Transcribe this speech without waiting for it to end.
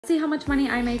See how much money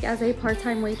I make as a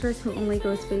part-time waitress who only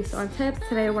goes based on tips.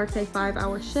 Today I worked a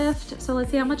 5-hour shift, so let's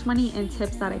see how much money in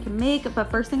tips that I can make. But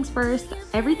first things first,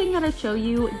 everything that I show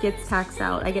you gets taxed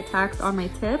out. I get taxed on my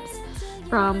tips.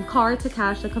 From card to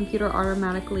cash, the computer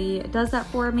automatically does that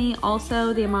for me.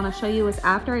 Also, the amount I show you is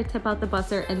after I tip out the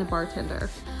busser and the bartender.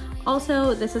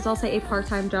 Also, this is also a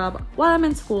part-time job while I'm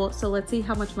in school, so let's see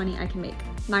how much money I can make.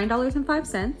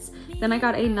 $9.05. Then I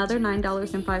got another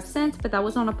 $9.05, but that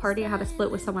was on a party I had to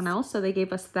split with someone else, so they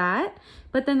gave us that.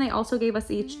 But then they also gave us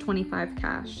each $25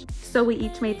 cash. So we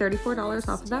each made $34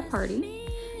 off of that party.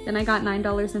 Then I got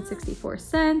 $9.64,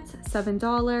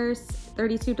 $7,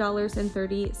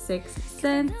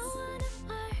 $32.36,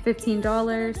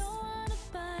 $15,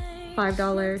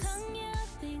 $5,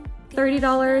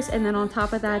 $30, and then on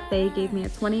top of that they gave me a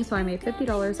 20, so I made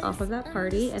 $50 off of that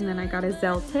party. And then I got a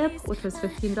Zelle tip, which was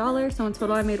 $15, so in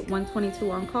total I made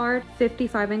 $122 on card,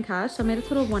 $55 in cash, so I made a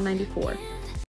total of $194.